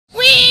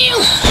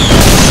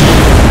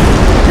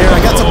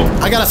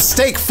got a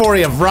steak for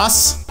you,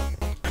 Russ.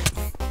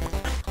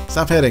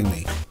 Stop hitting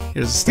me.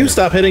 Here's a steak. You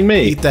stop hitting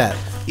me. Eat that.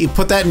 You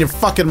put that in your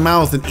fucking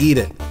mouth and eat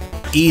it.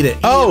 Eat it.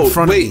 Oh, eat it in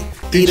front wait. of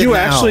me. Did you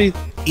actually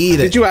eat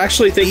it? Did you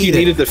actually think you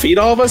needed to feed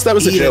all of us? That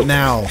was a joke. Eat it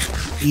now.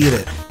 Eat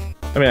it.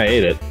 I mean, I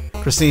ate it.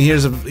 Christine,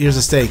 here's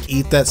a steak.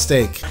 Eat that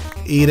steak.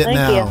 Eat it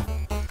now. You.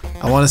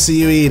 I want to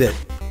see you eat it.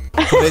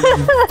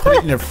 Put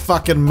it in your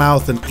fucking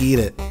mouth and eat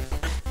it.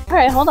 All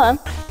right, hold on.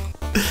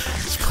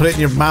 Just put it in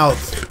your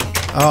mouth.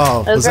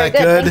 Oh, was that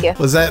good? Thank you.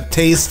 Was that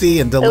tasty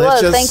and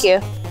delicious? It was. Thank you.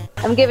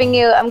 I'm giving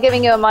you a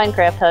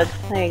MineCraft hug.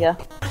 There you go.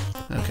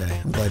 Okay,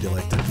 I'm glad you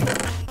liked it.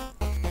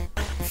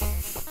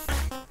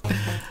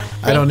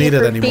 I don't need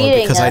it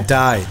anymore because I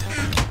died.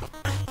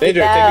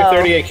 Danger, take your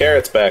 38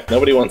 carrots back.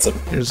 Nobody wants them.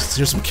 Here's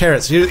some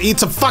carrots. You eat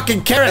some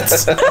fucking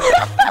carrots. You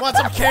want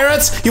some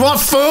carrots? You want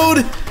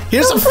food?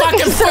 Here's some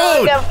fucking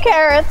food. Of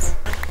carrots.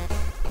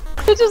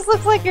 It just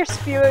looks like you're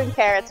spewing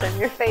carrots in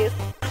your face.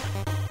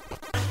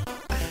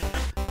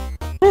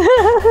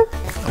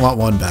 I want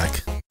one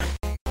back.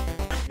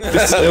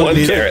 One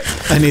carrot.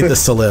 I need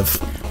this to live.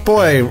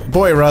 Boy,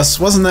 Russ,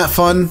 wasn't that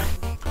fun?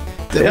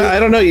 I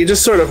don't know. You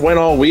just sort of went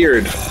all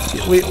weird.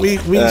 We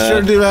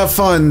sure do have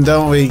fun,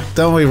 don't we?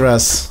 Don't we,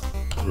 Russ?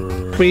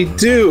 We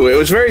do. It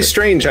was very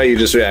strange how you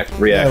just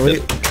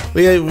reacted.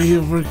 Yeah,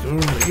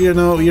 you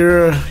know,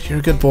 you're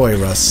a good boy,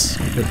 Russ.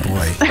 You're a good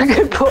boy. A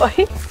good boy.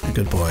 You're a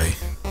good boy.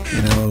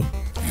 You know,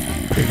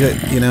 you're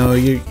good. You know,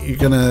 you're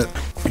gonna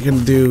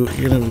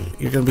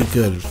be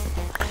good.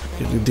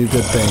 You're gonna do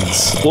good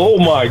things. Oh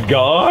my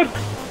God!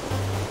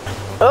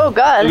 Oh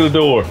God! To the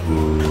door.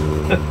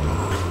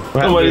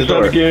 Somebody's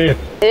trying to get in.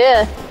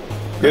 Yeah.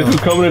 Guess who's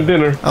coming to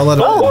dinner? I'll let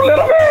him. Oh, let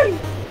him in!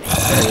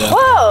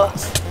 Whoa!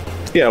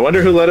 Yeah, I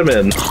wonder who let him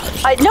in.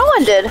 No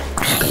one did.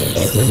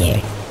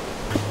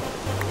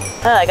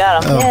 Oh, I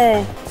got him. Oh.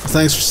 Yay!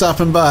 Thanks for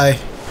stopping by.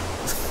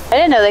 I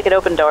didn't know they could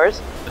open doors.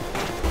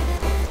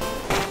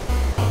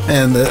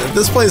 And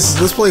this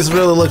place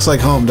really looks like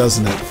home,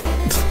 doesn't it?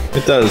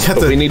 It does,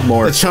 but we need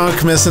more. The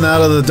chunk missing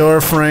out of the door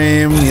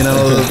frame, you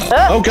know.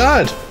 Oh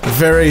God!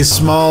 Very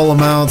small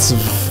amounts of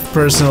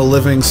personal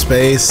living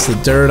space, the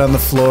dirt on the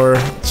floor.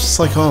 It's just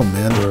like home,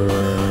 man.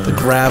 The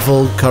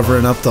gravel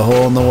covering up the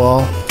hole in the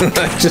wall.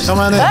 Come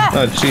on in.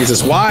 Oh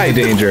Jesus! Why,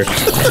 Danger?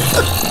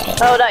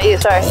 Oh, not you.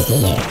 Sorry.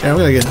 Yeah,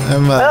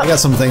 I got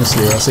some things to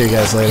do. I'll see you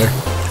guys later.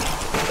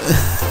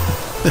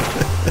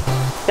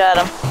 Got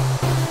him.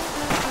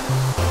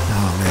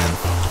 Oh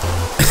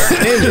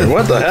man. Danger!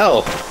 What the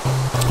hell?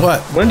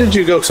 What? When did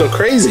you go so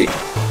crazy?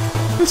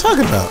 What are you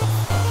talking about?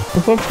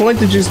 At what point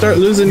did you start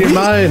losing your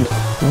mind?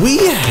 We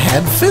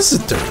had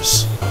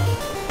visitors.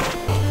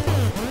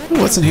 Ooh,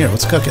 what's in here?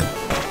 What's cooking?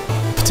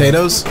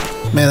 Potatoes?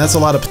 Man, that's a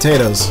lot of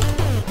potatoes.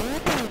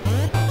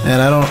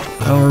 And I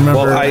don't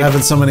remember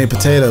having so many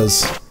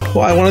potatoes.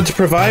 Well, I wanted to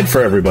provide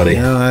for everybody.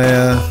 You know,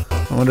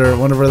 I wonder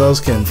where those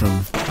came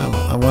from.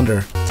 I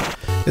wonder.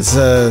 It's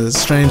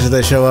strange that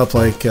they show up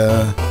like you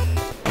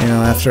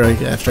know, after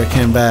I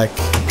came back.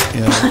 You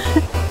know,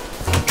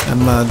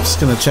 I'm just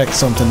gonna check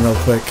something real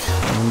quick.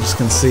 I'm just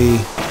gonna see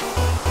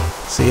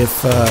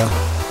if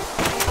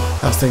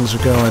how things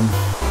are going.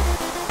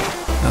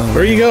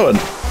 Where are you going?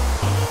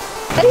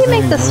 How do you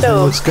make the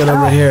stove? Looks good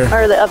over here.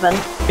 Or the oven?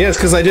 Yes,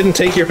 because I didn't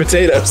take your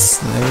potatoes.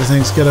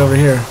 Everything's good over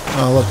here.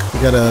 Oh look, we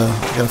got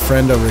a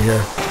friend over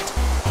here.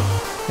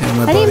 Yeah,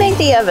 my buddy. How do you make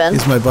the oven?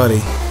 He's my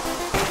buddy.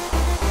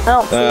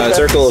 Oh,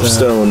 circle of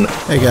stone.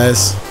 Hey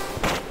guys.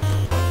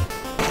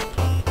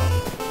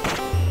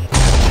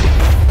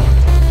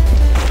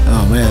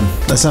 Oh man,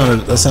 that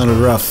sounded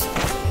rough.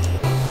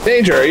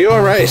 Danger, are you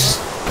all right?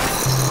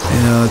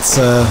 You know, it's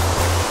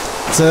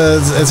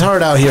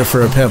hard out here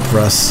for a pimp,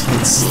 Russ.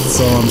 That's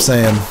all I'm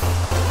saying.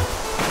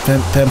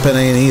 Pimping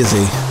ain't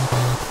easy.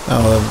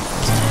 Oh,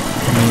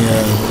 let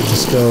me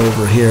just go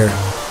over here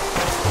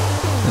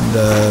and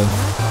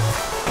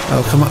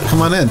oh,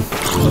 come on in,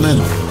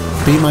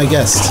 be my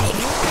guest.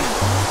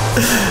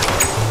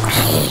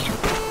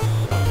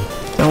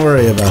 Don't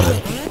worry about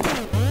it.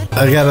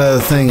 I got a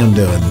thing I'm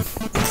doing.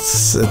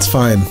 It's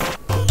fine.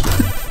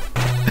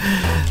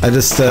 I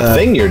just a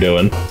thing you're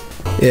doing.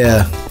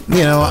 Yeah,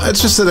 you know,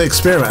 it's just an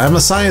experiment. I'm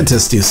a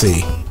scientist, you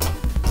see.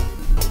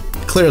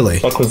 Clearly.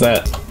 What was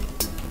that?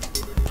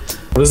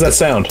 What does that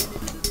sound?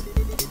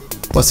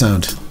 What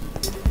sound?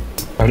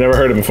 I've never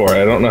heard it before.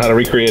 I don't know how to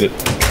recreate it.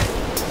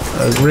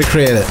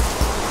 Recreate it.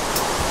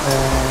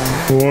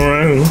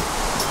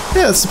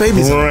 Yeah, it's the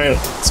baby's.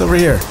 It's over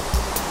here.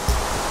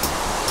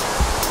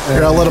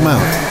 Here, I'll let him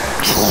out.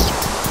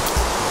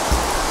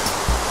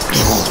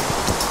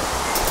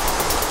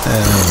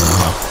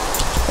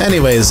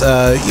 Anyways,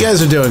 you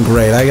guys are doing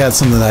great. I got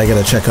something that I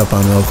gotta check up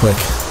on real quick.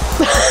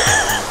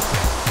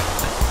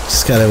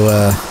 Just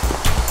gotta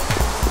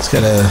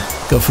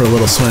go for a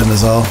little swim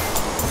is all.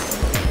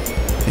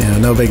 You know,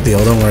 no big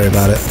deal. Don't worry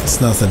about it. It's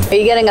nothing. Are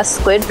you getting a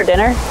squid for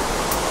dinner?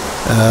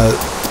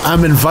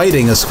 I'm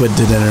inviting a squid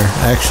to dinner,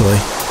 actually.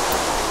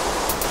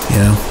 You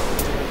know,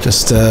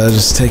 just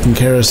taking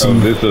care of some.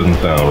 Oh, this doesn't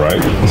sound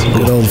right. Some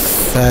good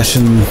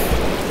old-fashioned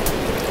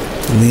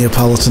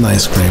Neapolitan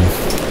ice cream.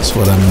 That's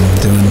what I'm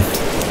doing.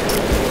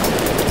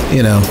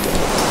 You know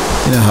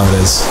how it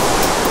is.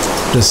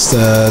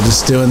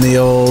 Just doing the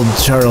old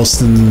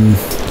Charleston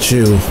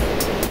Chew.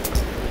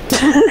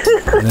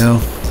 You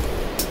know?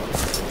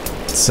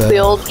 It's, the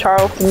old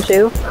Charleston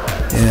Chew?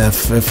 Yeah,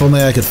 if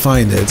only I could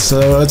find it.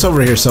 So it's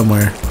over here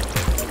somewhere.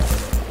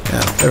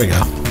 Yeah, there we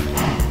go.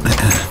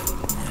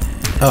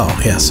 Oh,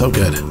 yeah, so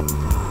good.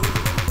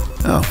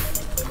 Oh.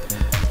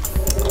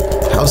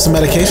 How's the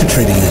medication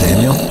treating you,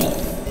 Daniel?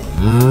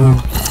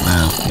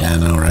 Wow, yeah, I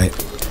know, right?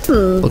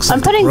 Looks like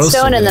I'm putting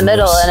stone in the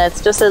middle, worse. and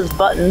it's just his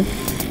button.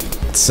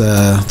 It's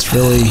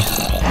really,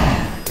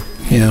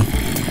 you know.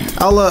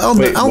 I'll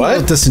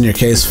note this in your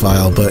case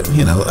file, but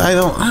you know,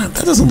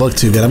 that doesn't look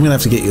too good. I'm gonna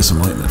have to get you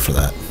some ointment for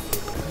that.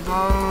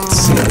 Let's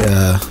see.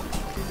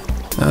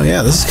 Oh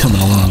yeah, this is coming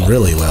along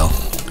really well.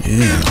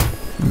 Yeah.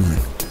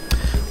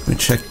 Let me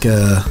check.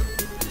 Oh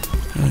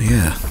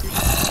yeah.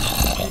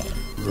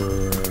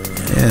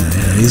 Yeah.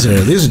 These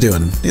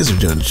are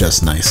doing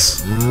just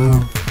nice.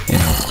 You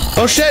know.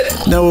 Oh shit!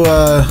 No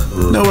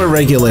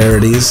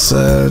irregularities.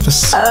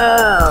 Just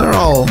they're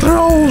all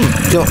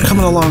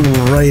coming along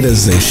right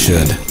as they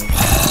should.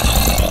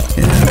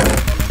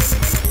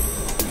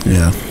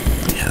 Yeah.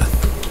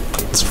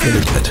 It's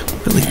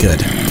really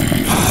good.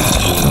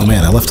 Oh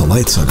man, I left the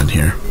lights on in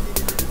here.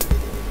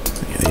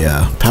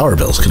 Yeah, power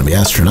bill's gonna be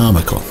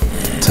astronomical.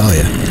 I'll tell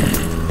you.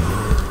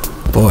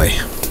 Boy.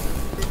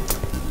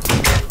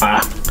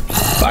 Ah,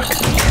 fuck.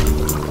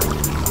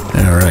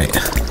 All right.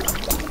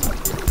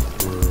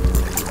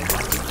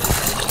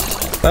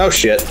 Oh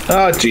shit.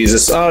 Oh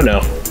Jesus. Oh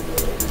no.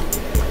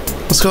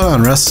 What's going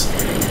on, Russ?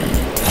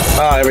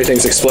 Oh,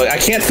 everything's exploding. I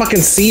can't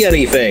fucking see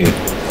anything.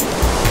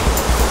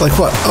 Like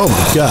what? Oh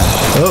my god.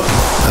 Oh,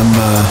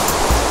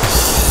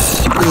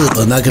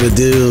 I'm not gonna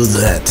do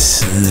that.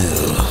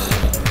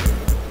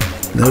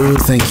 No,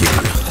 thank you.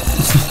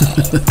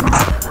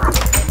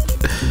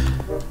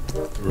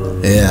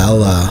 Yeah,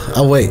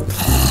 I'll wait.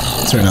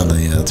 Turn on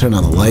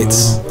the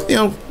lights. You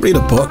know, read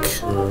a book.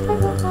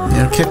 You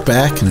know, kick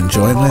back and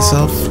enjoy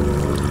myself.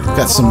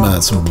 Got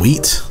some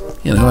wheat.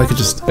 You know, I could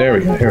just. There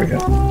we go. Here we go.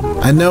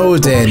 I know,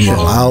 Daniel.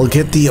 I'll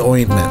get the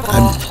ointment.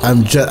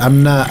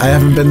 I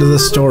haven't been to the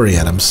store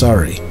yet. I'm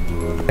sorry.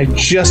 I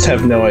just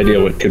have no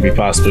idea what could be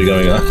possibly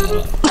going on.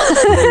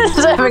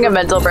 Just having a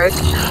mental break.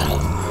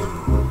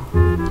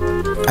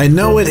 I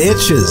know it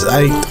itches.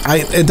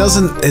 It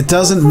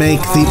doesn't make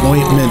the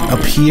ointment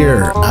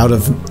appear out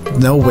of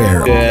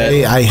nowhere.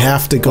 Okay? I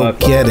have to go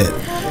get it.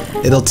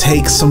 It'll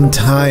take some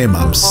time.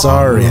 I'm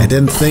sorry. I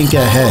didn't think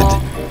ahead.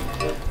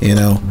 You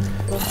know.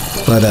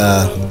 But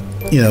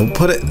you know,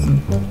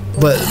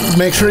 but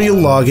make sure you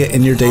log it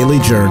in your daily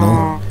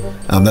journal.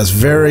 That's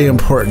very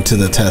important to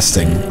the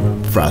testing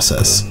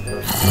process.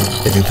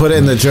 If you put it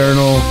in the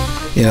journal,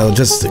 you know,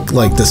 just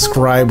like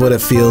describe what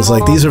it feels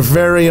like. These are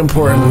very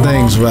important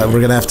things that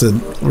we're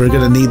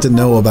gonna need to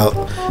know about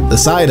the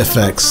side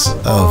effects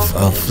of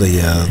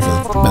the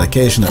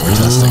medication that we're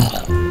testing.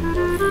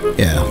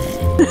 Yeah.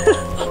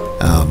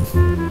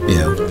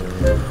 Yeah.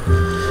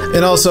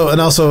 And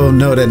also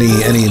note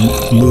any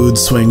mood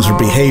swings or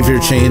behavior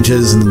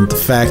changes, and the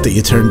fact that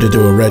you turned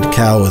into a red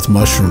cow with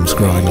mushrooms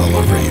growing all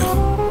over you.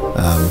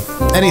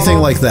 Anything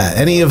like that.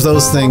 Any of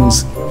those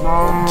things,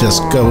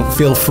 just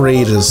feel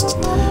free to just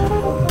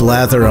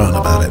blather on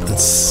about it.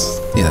 It's,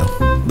 you know,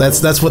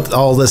 that's what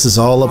all this is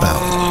all about.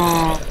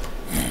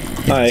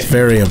 Hi. It's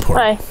very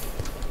important.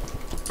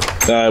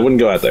 Hi. I wouldn't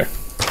go out there.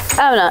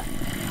 I'm not.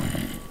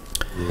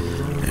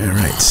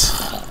 Alright.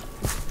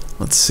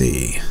 Let's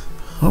see.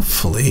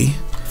 Hopefully,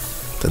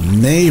 the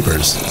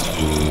neighbors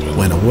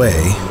went away,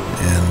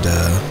 and,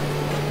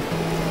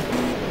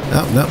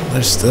 oh, no,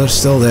 they're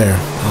still there.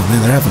 Oh, man,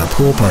 they're having a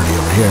pool party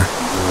over here.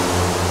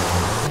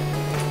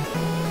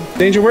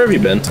 Danger, where have you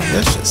been?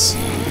 Delicious.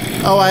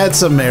 Oh, I had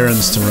some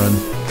errands to run.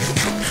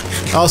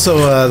 Also,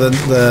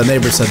 the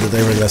neighbor said that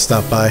they were going to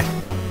stop by.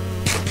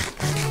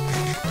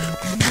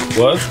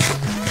 What?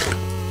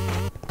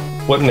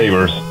 What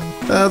neighbors?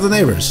 The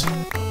neighbors.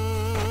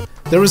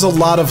 There was a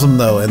lot of them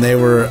though, and they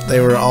were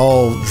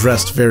all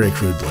dressed very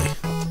crudely.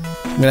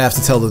 I'm gonna have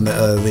to tell the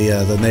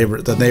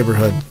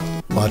neighborhood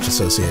watch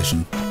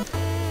association,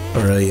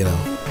 or you know,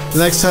 the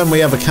next time we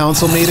have a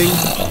council meeting,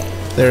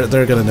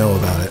 they're gonna know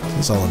about it.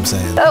 That's all I'm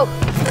saying. Oh.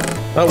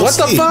 What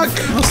Steve. the fuck?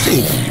 Oh,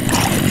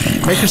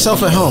 Steve, make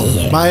yourself at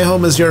home. My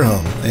home is your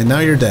home, and now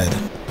you're dead.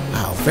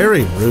 Wow,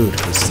 very rude,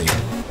 Christine.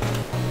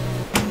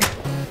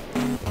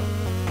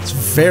 It's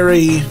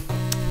very,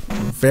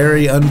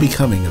 very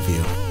unbecoming of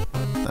you.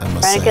 I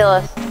must Trying say. to kill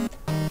us.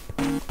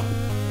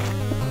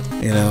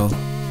 You know,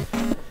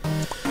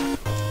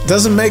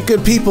 doesn't make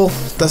good people.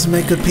 Doesn't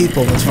make good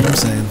people. That's what I'm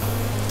saying.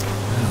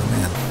 Oh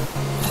man,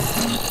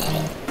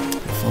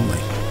 if only.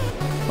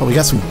 Oh, we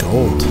got some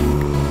gold.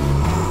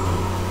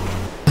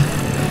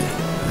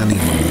 I need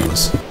one of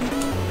those.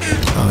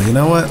 Oh, you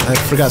know what? I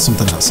forgot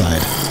something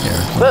outside.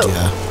 Here. Whoa.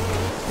 Yeah.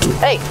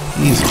 Hey.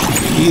 Easy.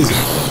 Easy.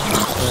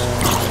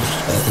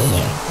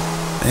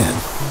 Man.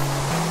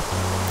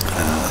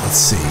 Let's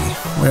see.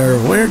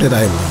 Where did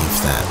I leave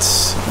that?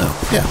 Oh,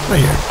 yeah, right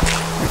here.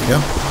 There we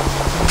go.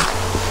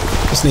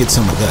 Just need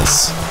some of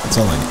this. That's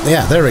all I need.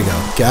 Yeah, there we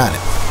go. Got it.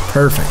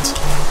 Perfect.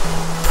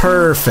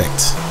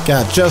 Perfect.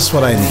 Got just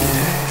what I need.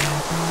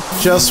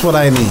 Just what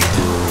I need.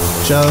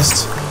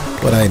 Just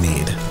what I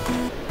need.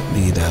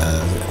 Need,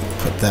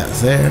 put that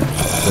there.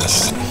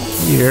 This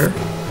here.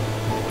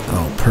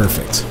 Oh,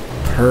 perfect.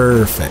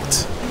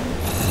 Perfect.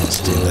 Let's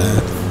do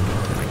that.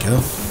 There we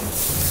go.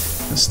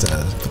 Just,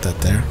 put that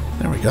there.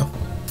 There we go.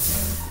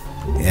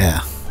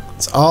 Yeah.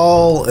 It's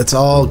all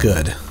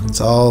good.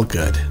 It's all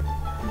good.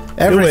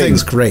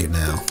 Everything's great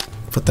now.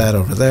 Put that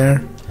over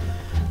there.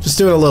 Just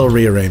doing a little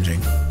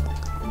rearranging.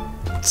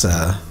 It's,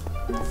 oh,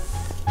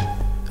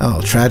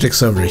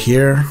 Tragic's over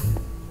here.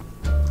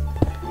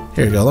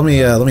 Here you go. Let me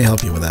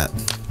help you with that.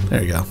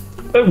 There you go.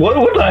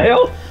 What the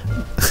hell?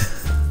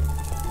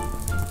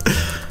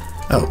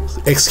 Oh,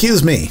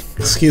 excuse me.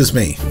 Excuse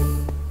me.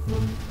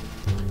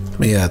 Let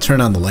me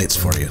turn on the lights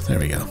for you. There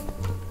we go.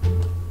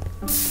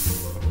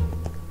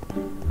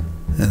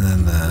 And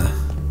then,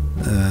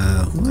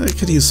 I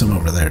could use some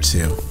over there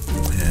too.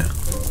 Yeah.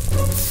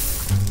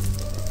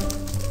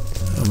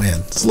 Oh man,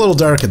 it's a little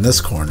dark in this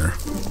corner.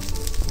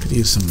 Could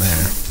use some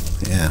there.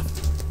 Yeah.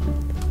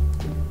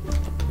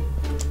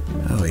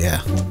 Oh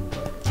yeah.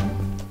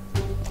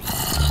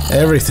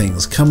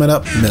 Everything's coming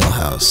up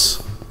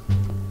Millhouse.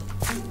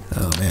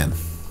 Oh man,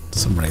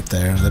 some right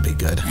there. That'd be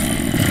good.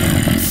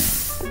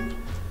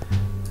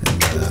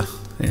 And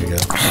there you go.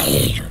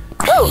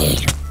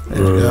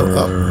 There we go.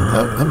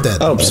 Oh, I'm dead.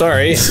 Oh,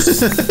 sorry.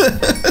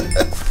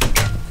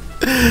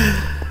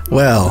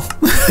 Well,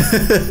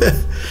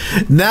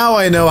 now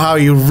I know how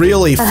you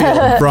really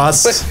feel,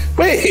 Russ.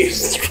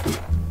 Wait!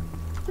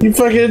 You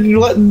fucking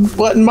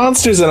letting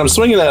monsters in. I'm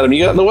swinging at them.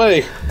 You got in the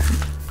way.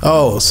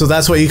 Oh, so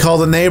that's what you call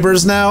the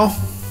neighbors now?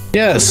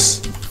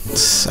 Yes.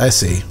 I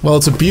see. Well,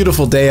 it's a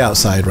beautiful day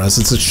outside, Russ.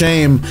 It's a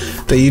shame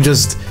that you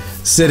just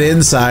sit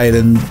inside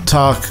and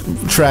talk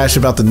trash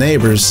about the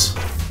neighbors.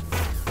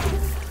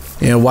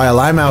 You know, while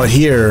I'm out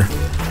here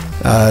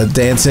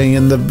dancing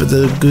in the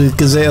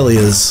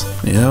gazaleas,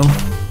 you know?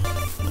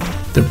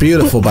 They're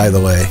beautiful, by the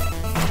way.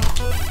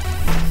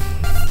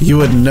 You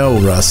wouldn't know,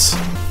 Russ.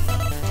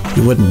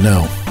 You wouldn't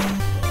know.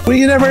 Well,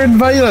 you never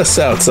invite us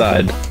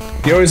outside.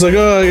 You're always like,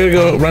 oh, I gotta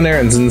go run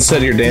errands, and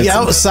instead you're dancing. The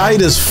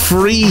outside is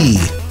free.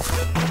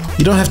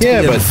 You don't have to be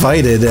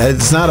invited.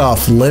 It's not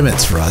off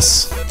limits,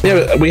 Russ.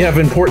 Yeah, but we have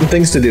important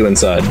things to do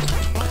inside.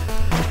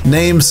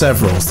 Name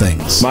several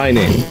things.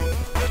 Mining.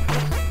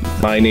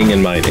 Mining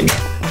and mining.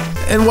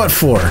 And what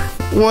for?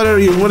 What are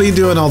you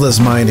doing all this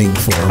mining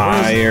for?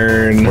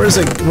 Iron. Where's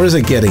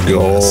it getting you?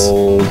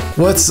 Gold.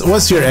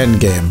 What's your end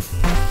game?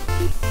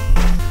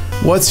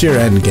 What's your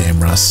end game,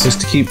 Russ?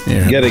 Just to keep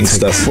getting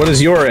stuff. What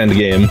is your end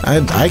game?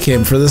 I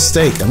came for this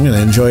steak. I'm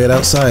gonna enjoy it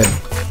outside.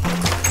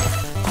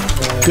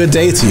 Good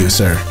day to you,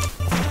 sir.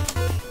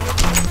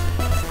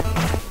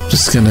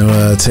 Just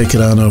gonna take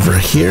it on over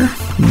here.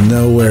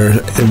 Nowhere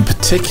in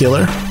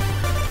particular.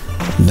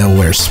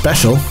 Nowhere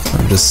special.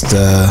 I'm just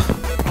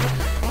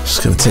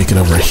gonna take it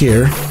over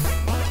here.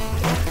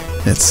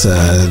 It's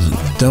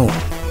don't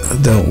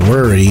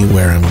worry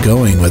where I'm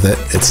going with it.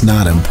 It's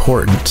not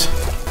important.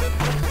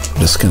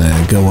 I'm just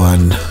gonna go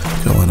on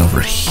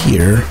over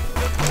here.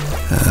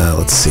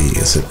 Let's see,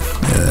 is it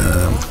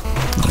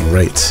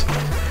right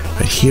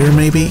here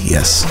maybe?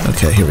 Yes.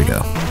 Okay, here we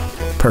go.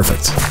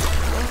 Perfect.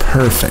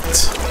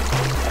 Perfect.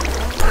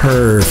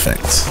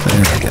 Perfect. There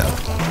we go.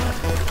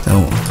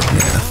 Oh,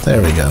 yeah,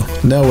 there we go.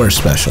 Nowhere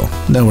special.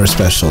 Nowhere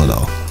special at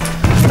all.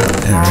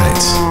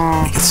 Alright.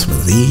 Let me get some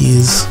of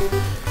these.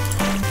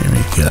 There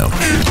we go.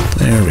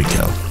 There we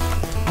go.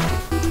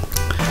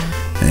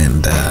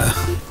 And,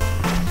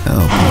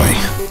 oh boy.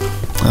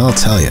 I'll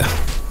tell you.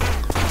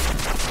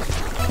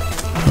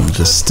 I'll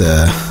just,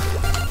 here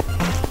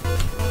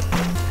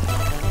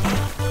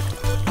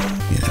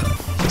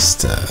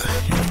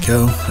we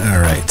go.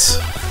 Alright.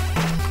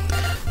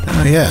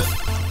 Oh, yeah.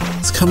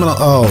 It's coming.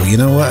 Oh, you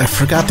know what? I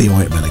forgot the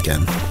ointment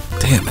again.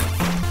 Damn it.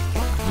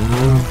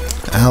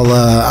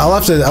 I'll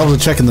have to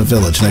check in the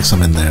village next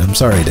time I'm in there. I'm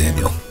sorry,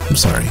 Daniel. I'm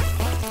sorry.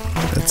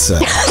 It's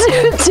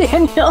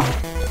Daniel.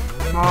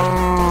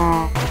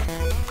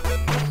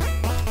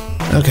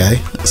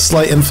 Okay.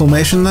 Slight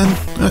inflammation then?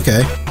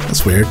 Okay.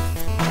 That's weird.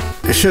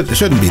 It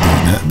shouldn't be doing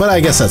that, but I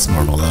guess that's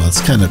normal though.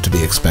 It's kind of to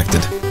be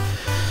expected.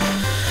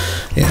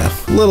 Yeah,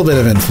 a little bit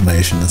of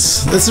inflammation.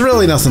 It's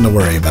really nothing to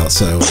worry about,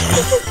 so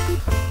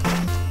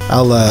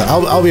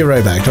I'll be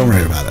right back. Don't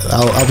worry about it.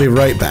 I'll be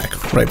right back.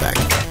 Right back.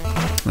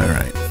 All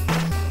right.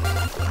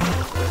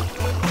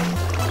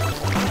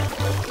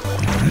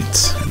 All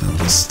right. And I'll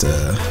just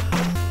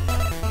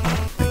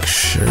make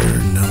sure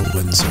no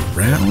one's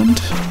around.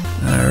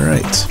 All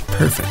right.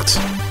 Perfect.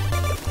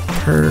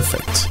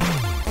 Perfect.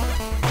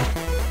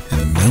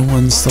 And no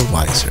one's the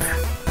wiser.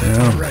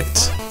 All right.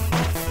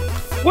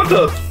 What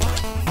the?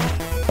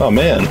 Oh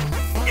man.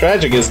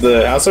 Tragic, is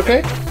the house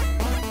okay?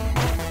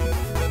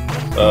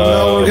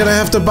 No, we're gonna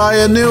have to buy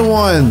a new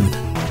one.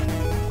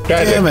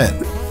 Tragic. Damn it.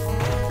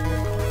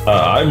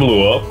 I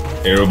blew up.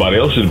 Everybody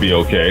else should be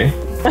okay.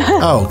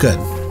 Oh, good.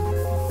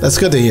 That's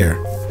good to hear.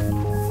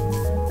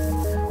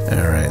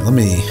 Alright, let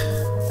me...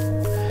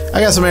 I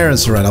got some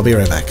errands to run. I'll be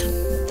right back.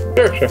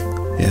 Sure.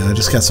 Yeah, I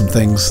just got some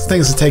things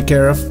to take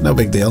care of. No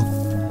big deal.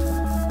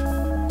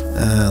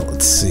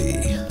 Let's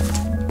see.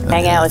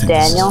 Hang out with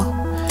Daniel.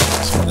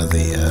 It's one of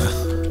the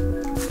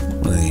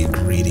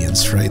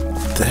ingredients right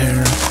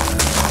there.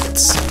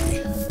 Let's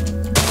see.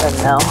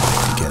 No.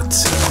 Get.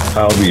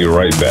 I'll be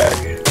right back.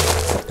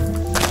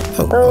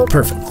 Oh,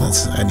 perfect.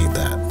 I need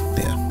that.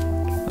 Yeah.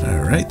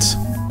 All right.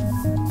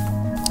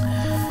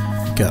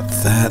 Got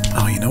that.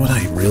 Oh, you know what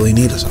I really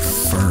need is a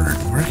fern.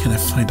 Where can I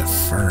find a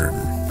fern?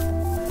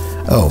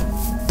 Oh,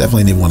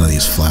 definitely need one of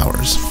these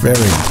flowers.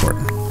 Very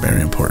important.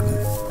 Very important.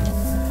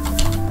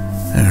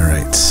 All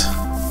right.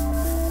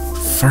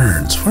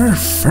 Ferns. Where are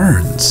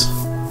ferns?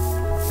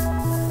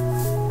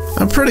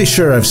 I'm pretty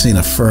sure I've seen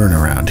a fern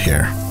around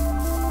here.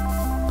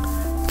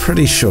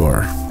 Pretty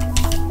sure.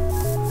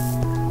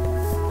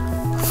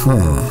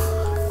 Huh.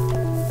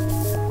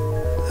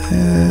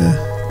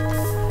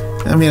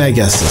 I mean, I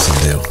guess this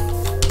will do.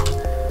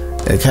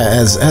 It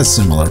has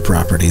similar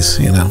properties,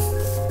 you know.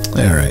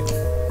 All right.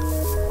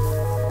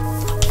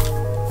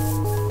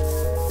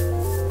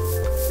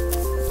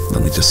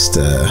 Let me just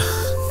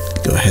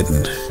go ahead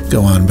and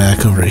go on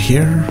back over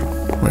here,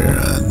 where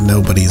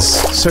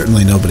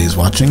certainly nobody's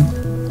watching.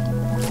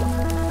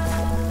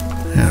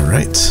 All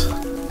right.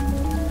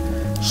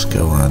 Just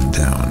go on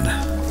down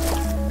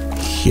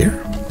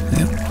here.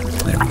 Yeah,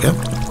 there we go.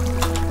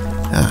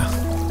 Ah,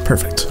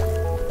 perfect.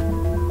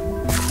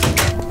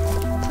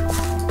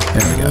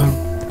 There we go.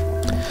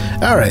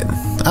 All right,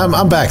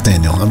 I'm back,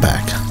 Daniel. I'm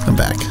back.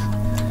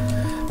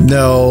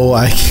 No,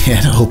 I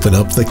can't open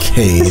up the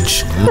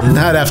cage.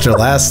 Not after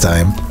last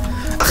time.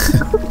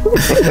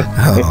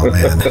 Oh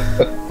man.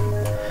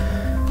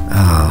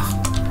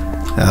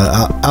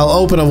 I'll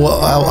open a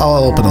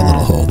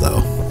little hole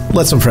though.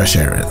 Let some fresh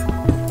air in.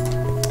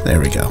 There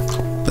we go.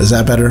 Is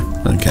that better?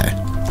 Okay.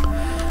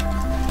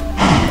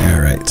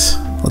 All right.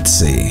 Let's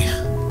see.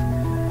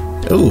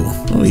 Ooh,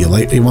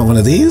 you want one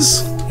of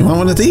these? You want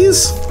one of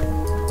these?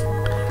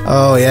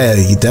 Oh yeah,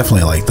 you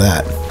definitely like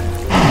that.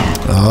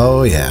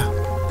 Oh yeah.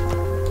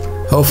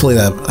 Hopefully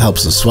that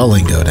helps the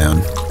swelling go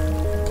down.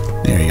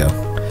 There you go.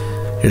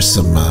 Here's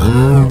some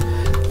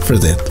for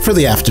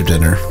the after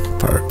dinner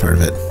part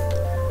of it.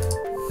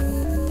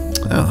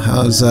 Oh,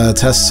 how's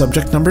test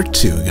subject number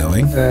 2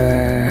 going?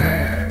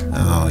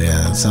 Oh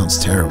yeah, that sounds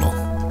terrible.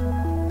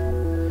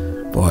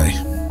 Boy.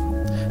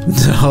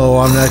 No,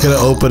 I'm not gonna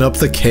open up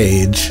the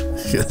cage.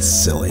 It's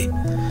silly.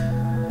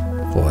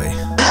 Boy.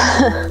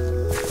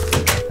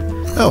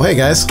 Oh, hey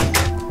guys.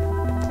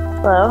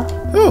 Hello.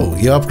 Oh,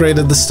 you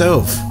upgraded the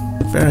stove.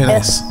 Very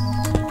nice.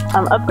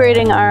 I'm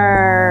upgrading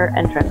our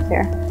entrance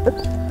here.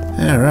 Oops.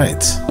 All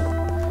right.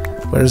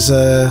 Where's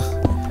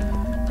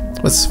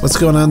what's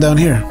going on down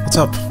here? What's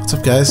up? What's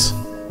up, guys?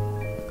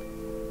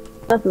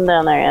 Nothing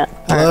down there yet.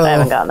 Hello? Or I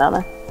haven't gotten down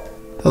there.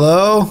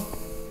 Hello?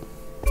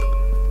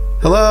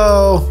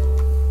 Hello?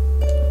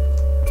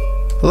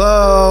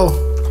 Hello?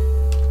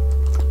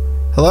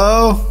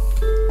 Hello?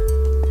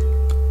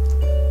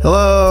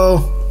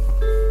 Hello?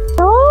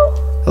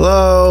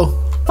 Hello?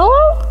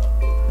 Hello?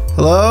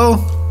 Hello?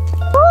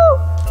 Hello?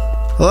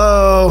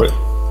 Hello?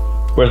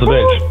 Where's the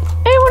bench?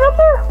 Hey, what up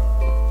there?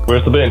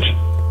 Where's the bench?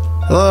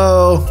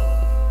 Hello?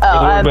 Oh,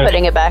 I'm bench?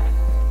 putting it back.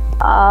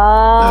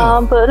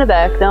 I'm putting it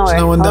back. Don't worry.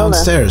 There's no one Hold on.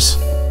 downstairs.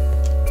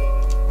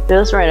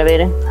 Just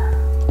renovating.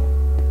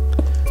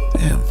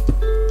 Damn.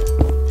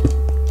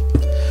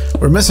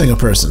 We're missing a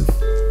person.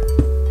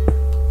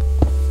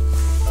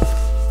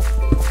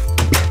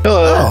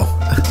 Hello. Oh.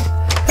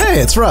 Hey,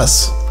 it's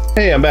Russ.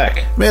 Hey, I'm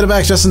back. Made it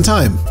back just in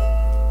time.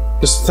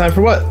 Just in time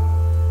for what?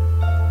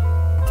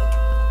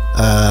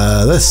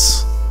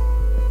 This.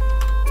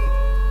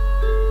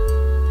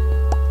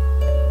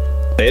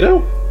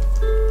 Potato?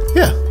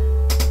 Yeah.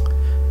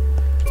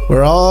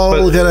 We're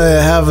all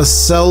gonna have a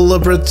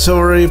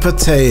celebratory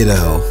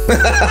potato.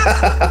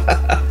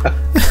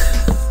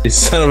 You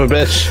son of a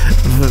bitch.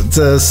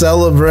 To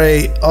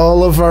celebrate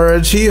all of our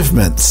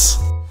achievements.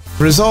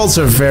 Results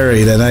are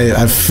varied, and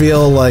I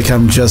feel like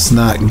I'm just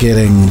not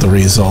getting the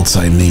results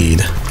I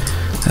need.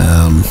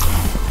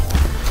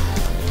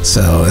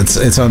 So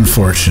it's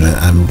unfortunate.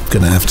 I'm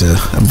gonna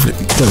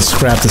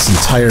scrap this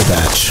entire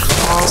batch.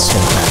 This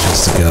whole batch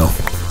has to go.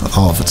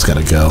 All of it's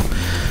gotta go.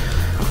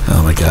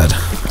 Oh my god.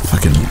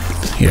 Fucking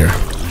here.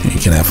 You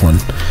can have one.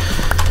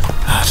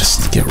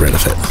 Just get rid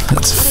of it.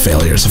 It's a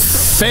failure. It's a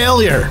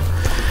failure!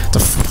 It's a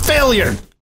failure!